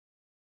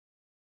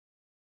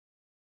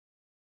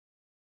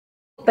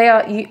They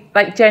are,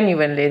 like,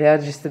 genuinely, they are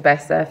just the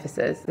best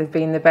surfaces. They've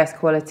been the best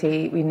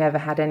quality. We never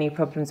had any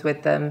problems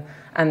with them,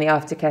 and the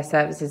aftercare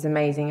service is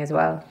amazing as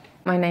well.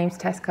 My name's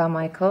Tess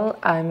Carmichael.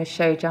 I'm a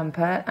show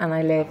jumper, and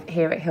I live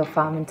here at Hill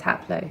Farm in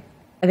Taplow.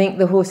 I think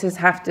the horses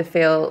have to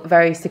feel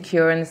very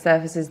secure in the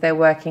surfaces they're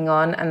working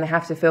on, and they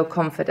have to feel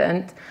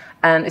confident.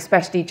 And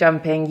especially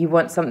jumping, you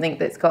want something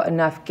that's got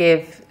enough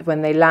give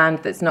when they land,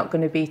 that's not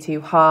going to be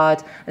too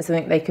hard, and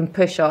something they can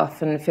push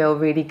off and feel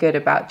really good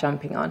about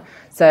jumping on.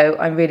 So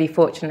I'm really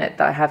fortunate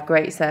that I have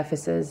great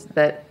surfaces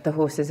that the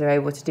horses are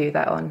able to do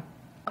that on.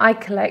 I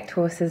collect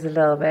horses a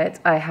little bit.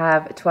 I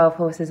have 12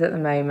 horses at the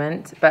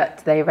moment,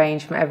 but they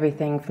range from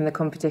everything from the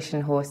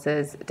competition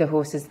horses to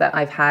horses that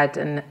I've had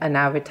and are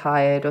now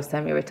retired or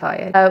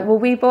semi-retired. Well,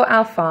 we bought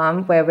our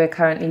farm where we're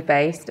currently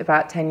based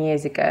about 10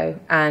 years ago,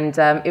 and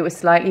it was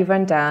slightly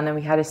run down, and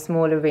we had a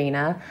small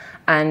arena,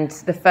 and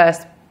the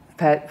first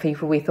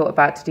people we thought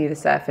about to do the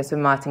surface were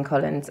Martin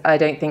Collins. I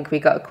don't think we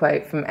got a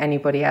quote from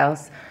anybody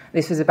else.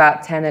 This was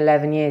about 10,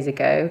 11 years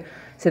ago.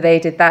 So they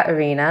did that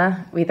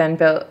arena. We then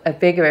built a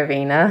bigger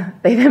arena.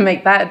 They then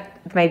made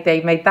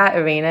that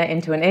arena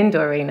into an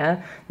indoor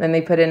arena. Then they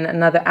put in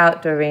another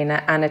outdoor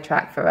arena and a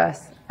track for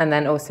us, and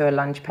then also a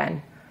lunge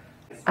pen.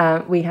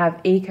 We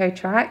have Eco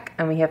Track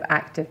and we have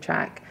Active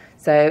Track.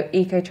 So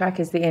Eco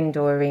Track is the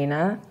indoor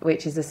arena,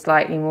 which is a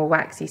slightly more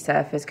waxy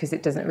surface because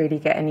it doesn't really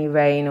get any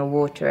rain or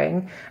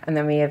watering. And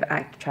then we have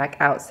Active Track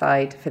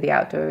outside for the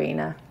outdoor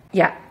arena.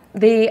 Yeah.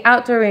 The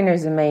outdoor arena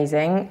is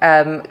amazing,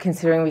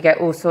 considering we get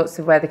all sorts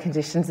of weather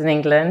conditions in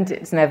England.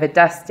 It's never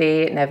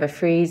dusty, it never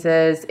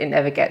freezes, it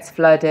never gets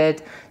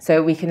flooded,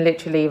 so we can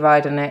literally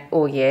ride on it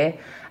all year.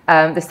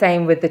 The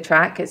same with the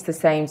track, it's the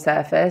same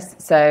surface,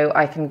 so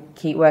I can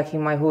keep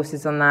working my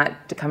horses on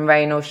that to come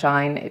rain or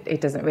shine. It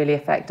doesn't really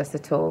affect us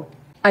at all.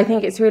 I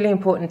think it's really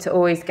important to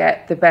always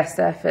get the best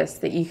surface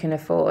that you can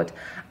afford,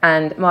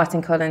 and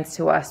Martin Collins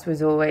to us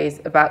was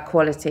always about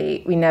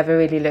quality. We never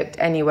really looked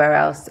anywhere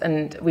else,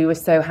 and we were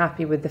so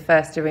happy with the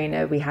first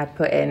arena we had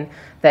put in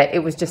that it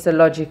was just a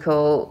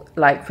logical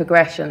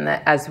progression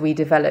that as we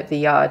developed the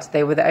yard,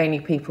 they were the only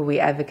people we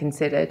ever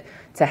considered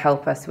to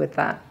help us with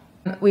that.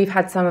 We've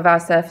had some of our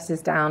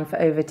surfaces down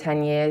for over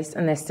 10 years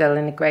and they're still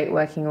in a great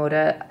working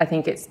order. I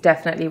think it's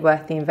definitely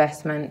worth the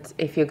investment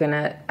if you're going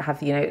to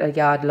have a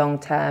yard long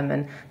term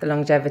and the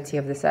longevity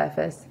of the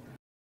surface.